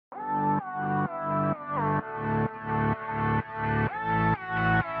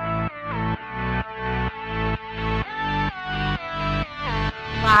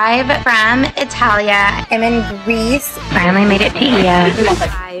Live from Italia. I'm in Greece. Finally made it to India.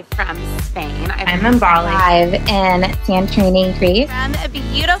 Live from Spain. I'm in Bali. Live in Santorini, Greece. From a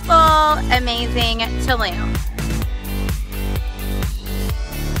beautiful, amazing Tulum.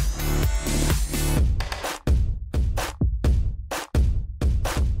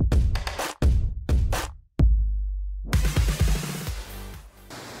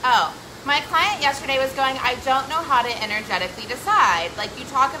 Oh, my client yesterday was going, I don't know how to energetically decide. Like, you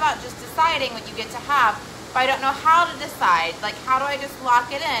talk about just deciding what you get to have, but I don't know how to decide. Like, how do I just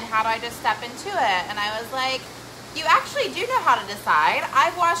lock it in? How do I just step into it? And I was like, you actually do know how to decide.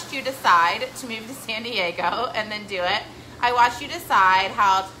 I've watched you decide to move to San Diego and then do it. I watched you decide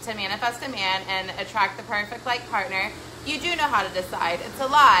how to manifest a man and attract the perfect like partner. You do know how to decide. It's a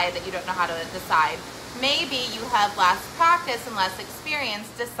lie that you don't know how to decide. Maybe you have less practice and less experience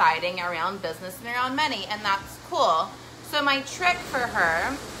deciding around business and around money, and that's cool. So my trick for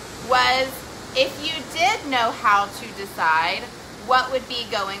her was, if you did know how to decide, what would be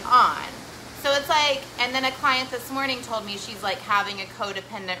going on? So it's like, and then a client this morning told me she's like having a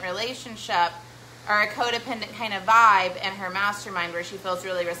codependent relationship or a codependent kind of vibe in her mastermind where she feels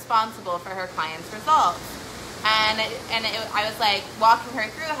really responsible for her clients' results. I was like walking her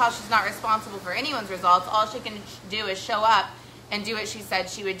through how she's not responsible for anyone's results. All she can do is show up and do what she said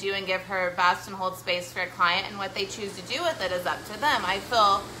she would do and give her best and hold space for a client, and what they choose to do with it is up to them. I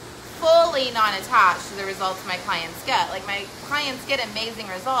feel fully non-attached to the results my clients get. Like, my clients get amazing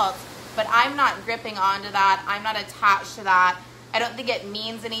results, but I'm not gripping onto that. I'm not attached to that. I don't think it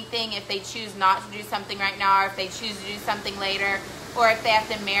means anything if they choose not to do something right now, or if they choose to do something later, or if they have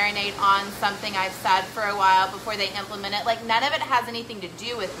to marinate on something I've said for a while before they implement it. Like, none of it has anything to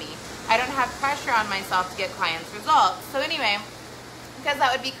do with me. I don't have pressure on myself to get clients' results. So anyway, because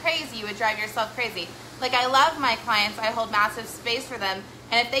that would be crazy, you would drive yourself crazy. Like, I love my clients, I hold massive space for them,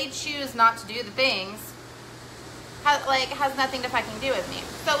 and if they choose not to do the things, has nothing to fucking do with me.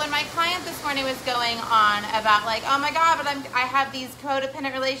 So when my client this morning was going on about like, oh my God, but I have these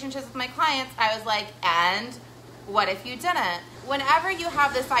codependent relationships with my clients, I was like, and what if you didn't? Whenever you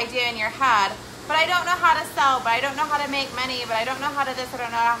have this idea in your head, but I don't know how to sell, but I don't know how to make money, but I don't know how to this, I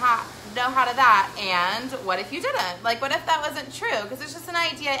don't know how to that, and what if you didn't? Like, what if that wasn't true? Because it's just an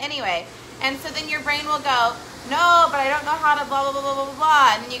idea anyway. And so then your brain will go, no, but I don't know how to blah, blah, blah, blah, blah,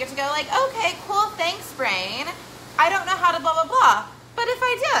 blah. And then you get to go like, okay, cool, thanks, brain. I don't know how to blah, blah, blah. But if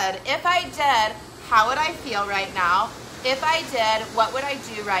I did, how would I feel right now? If I did, what would I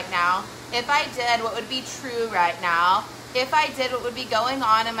do right now? If I did, what would be true right now? If I did, what would be going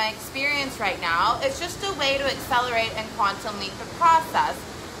on in my experience right now? It's just a way to accelerate and quantum leap the process.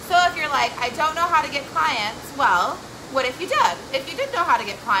 So if you're like, I don't know how to get clients, well, what if you did? If you did know how to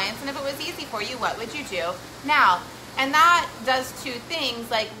get clients, and if it was easy for you, what would you do now? And that does two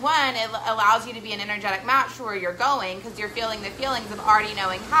things. Like, one, it allows you to be an energetic match for where you're going, because you're feeling the feelings of already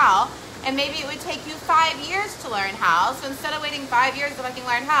knowing how. And maybe it would take you 5 years to learn how. So instead of waiting 5 years to fucking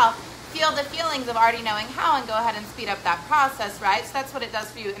learn how, feel the feelings of already knowing how and go ahead and speed up that process, right? So that's what it does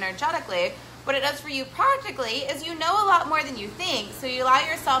for you energetically. What it does for you practically is you know a lot more than you think. So you allow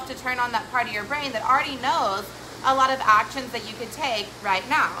yourself to turn on that part of your brain that already knows a lot of actions that you could take right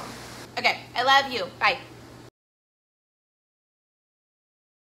now. Okay, I love you. Bye.